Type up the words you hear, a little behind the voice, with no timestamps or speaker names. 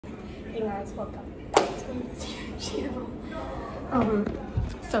Hey guys, welcome back to my channel.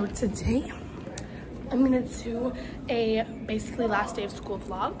 So today I'm gonna do a basically last day of school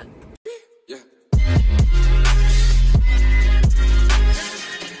vlog. Yeah.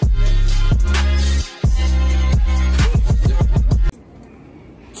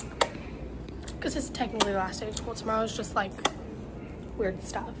 Because it's technically the last day of school. Tomorrow is just like weird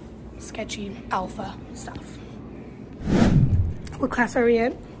stuff, sketchy alpha stuff. What class are we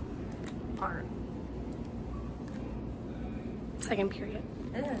in? Art. Second period.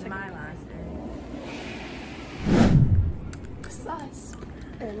 This is my last day. This is us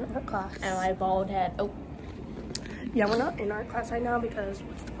in art class. And my bald head. Oh. Yeah, we're not in art class right now because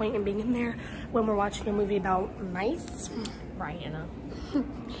what's the point in being in there when we're watching a movie about mice? Right, Anna. Do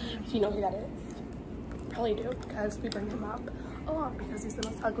you know who that is? Probably do, because we bring him up a lot because he's the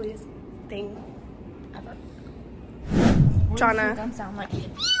most ugliest thing ever. Jonna. That sound like.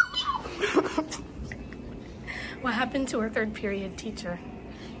 What happened to our third period teacher?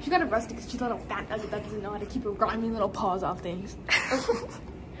 She got arrested because she's a little fat nugget that doesn't know how to keep her grimy little paws off things.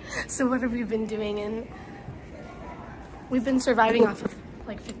 So what have we been doing? And we've been surviving off of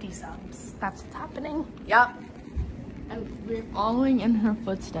like 50 subs. That's what's happening. Yep. And we're following in her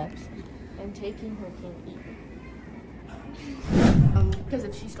footsteps and taking her candy. Because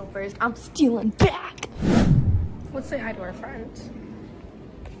if she stole first, I'm stealing back. Let's say hi to our friend.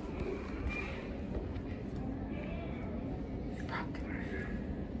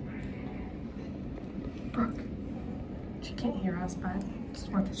 Brooke. She can't hear us, but it's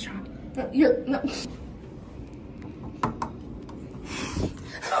worth a shot. No.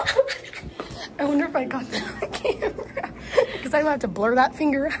 I wonder if I got that on camera. Because I'm about to blur that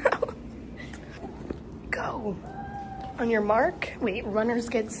finger out. Go. On your mark. Wait, runners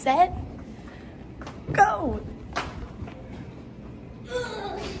get set. Go.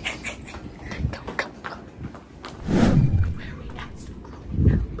 Go, go, go. Where are we at?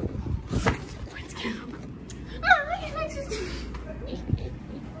 Let's go.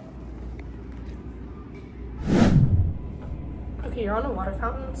 Okay, you're on a water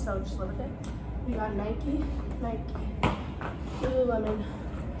fountain, so just live with it. We got Nike, Lululemon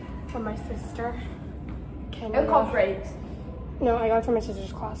from my sister. They're called Braves. No, I got it from my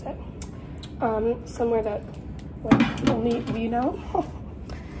sister's closet. Somewhere that like only we know.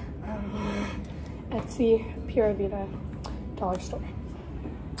 Etsy, Pura Vida, dollar store.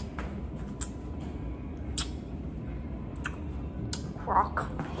 Croc.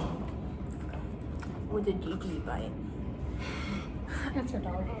 With a GG bite. That's her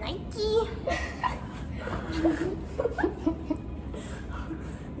dog. Nike.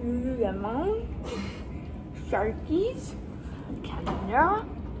 Lululemon. Sharkies. Canada.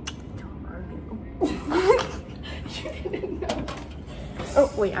 You didn't know. Oh,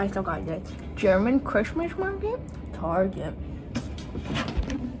 wait, I still got this. German Christmas market. Target.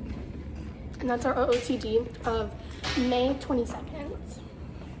 And that's our OOTD of May 22nd.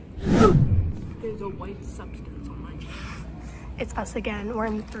 There's a white substance on my chest. It's us again. We're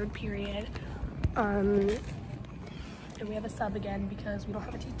in the third period. And we have a sub again because we don't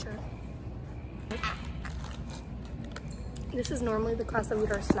have a teacher. This is normally the class that we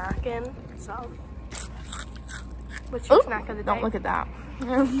eat our snack in. So, what's your snack of the day? Don't look at that.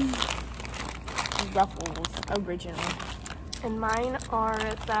 Ruffles, original. And mine are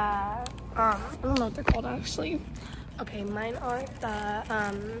the, I don't know what they're called actually. Okay, mine are the,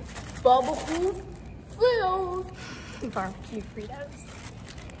 Bubble Fritos. barbecue Fritos.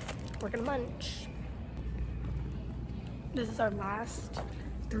 We're gonna munch. This is our last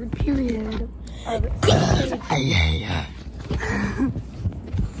third period of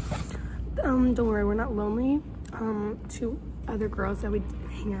don't worry, we're not lonely. Two other girls that we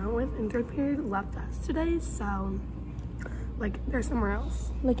hang out with in third period left us today, so like they're somewhere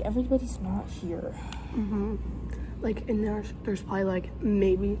else. Like everybody's not here. Like in there's probably like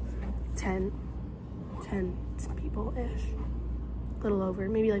maybe 10 people-ish. A little over,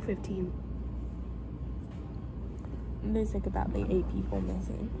 maybe like 15. There's like about like 8 people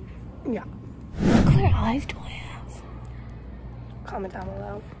missing. Yeah. What color eyes do I have? Comment down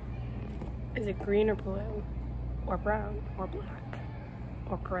below. Is it green or blue? Or brown? Or black?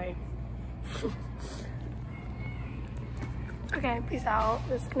 Or gray? Okay, peace out.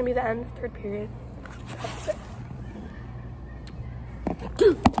 This is gonna be the end of third period. That's it.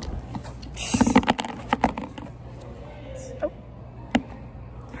 Oh.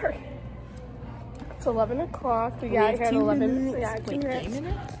 Hurry. It's 11 o'clock. We got here at 11. Yeah, 2 minutes.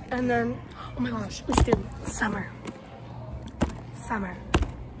 And then, oh my gosh, let's do summer. Summer.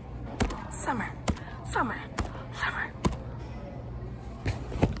 Summer. Summer. Summer.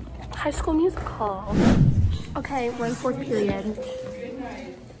 High School Musical. Okay, we're in 4th period.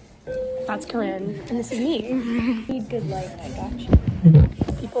 That's Corinne, and this is me. Need good light, I got you.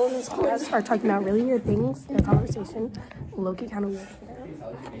 People in this class are talking about really weird things in a conversation. Low-key kind of weird.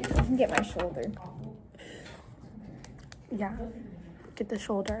 I can get my shoulder. Yeah. Get the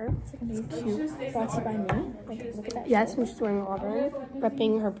shoulder. It's cute. Brought to you by me. Like, look at that. Yes, and she's wearing auburn,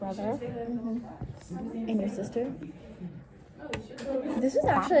 repping her brother. And your sister. This is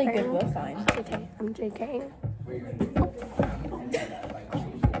actually a good book find. Okay, I'm JK.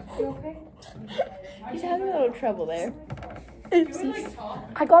 He's having a little trouble there. Oopsies.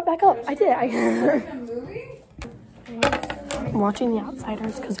 I got back up. I did. I'm watching The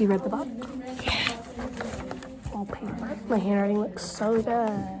Outsiders because we read the book. Wallpaper. My handwriting looks so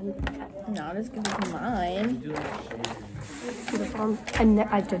good. Not as good as mine. Beautiful. I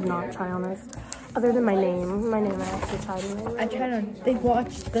did not try on this. Other than my name I actually tried. I tried on. They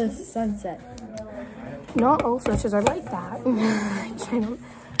watched the sunset. Not all switches are like that.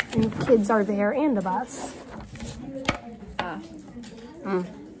 And kids are there and a bus.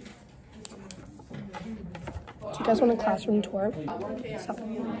 Do you guys want a classroom tour? So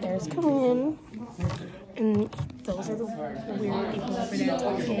there's Corinne. And those are the weird people over there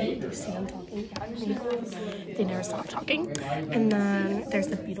talking. You see them talking? They never stop talking. And then there's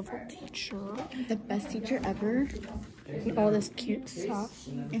the beautiful teacher. The best teacher ever. And all this cute stuff.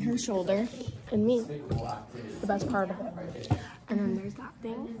 In her shoulder. And me. The best part of it. And then there's that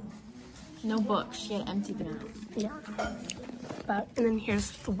thing. No books. She had emptied them out. Yeah. And then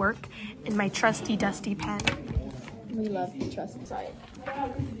here's the work and my trusty dusty pen. We love the trust inside.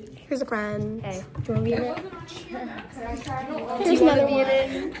 Here's a friend. Hey, do you want to be in it? Here's another one.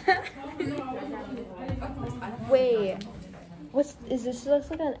 Wait. Is this looks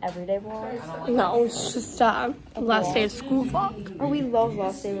like an everyday vlog? No, it's just last day of school vlog. Oh, we love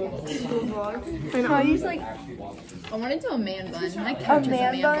last day of school vlog. I know. I want to do a man bun. My couch is a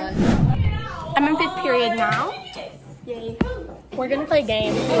man bun. I'm in 5th period now. Yay. We're gonna play a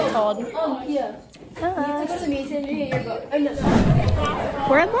game called Us.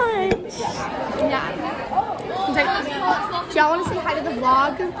 We're at lunch. Yeah. Do y'all want to say hi to the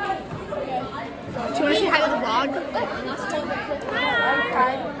vlog? Do you want to say hi to the vlog?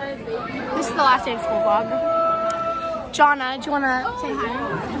 Hi. This is the last day of school vlog. Jonna, do you want to say hi?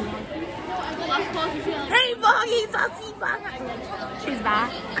 Hey, vloggy, sassy back. She's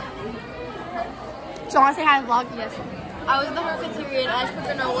back. Do you want to say hi to the vlog? Yes. I was in the 5th period. I just put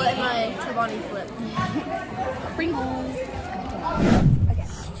granola in my Chobani flip. Pringles. Okay.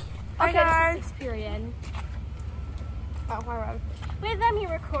 Okay, this is 6th period. Wait, let me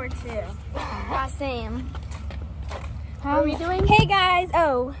record too. Same. How are we doing? Hey guys.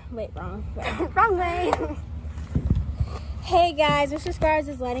 Oh, wait, wrong. Wrong way. Hey guys, Mr. Scars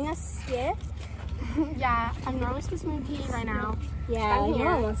is letting us skip. Yeah, I'm normally supposed to be PE right now. Yeah, I'm no here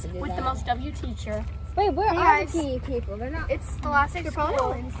one wants to do with that. the most W teacher. Wait, where Hey, are guys. the PE people? They're not. It's the last day of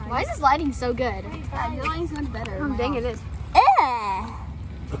school. Why is this lighting so good? Your lighting's much better. Oh, dang, it is.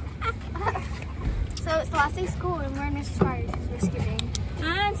 So it's the last day of school and we're in Mr. Scars because we're skipping.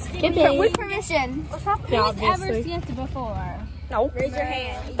 I'm Skipping. with permission. Yeah, Who's ever obviously. skipped before? Nope. Raise your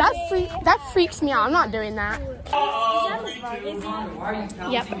hand. That freaks me out. I'm not doing that.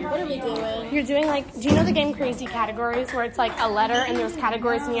 Yep. What are we doing? You're doing like, do you know the game Crazy Categories where it's like a letter and there's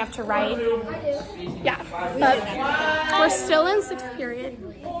categories and you have to write? Yeah. But we're still in 6th period.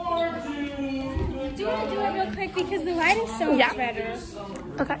 Do you want to do it real quick because the lighting's so much better.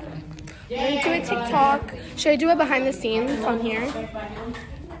 Okay. We're gonna do a TikTok. Should I do a behind the scenes on here?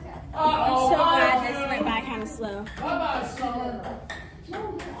 I'm so glad this went by kind of slow.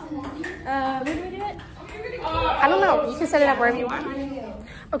 Where do we do it? I don't know. You can set it up wherever you want.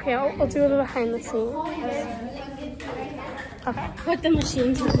 Okay, I'll do a behind the scenes. Okay. Put the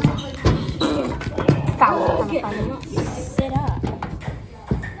machines on. Found it. Sit up.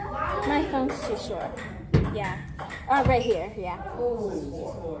 My phone's too short. Yeah. Right here. Yeah.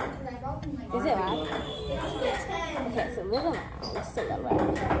 Is it loud? Okay, so a little loud. Just a little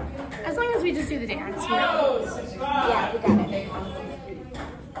loud. As long as we just do the dance, you know? Yeah, we got it.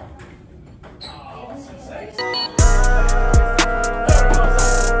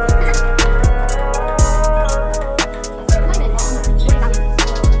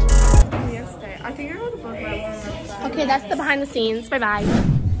 Okay, that's the behind the scenes. Bye-bye.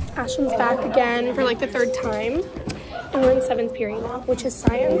 Ashton's back again for like the 3rd time. And we're in 7th period now, which is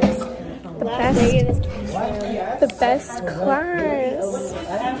science. The best class.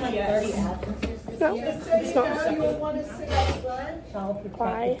 No, it's not.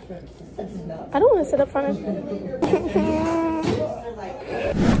 Why? I don't want to sit up front.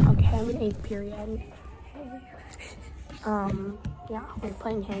 Okay, have an 8th period. Yeah, we're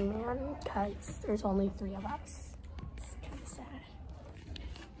playing Hangman because there's only 3 of us. It's kind of sad.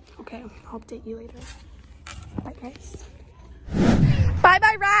 Okay, I'll update you later. Bye, guys.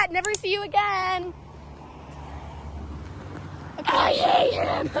 Bye-bye, Rat. Never see you again. Okay. I hate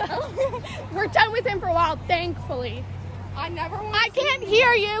him. We're done with him for a while, thankfully. I can't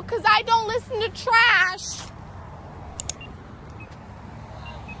hear you because I don't listen to trash.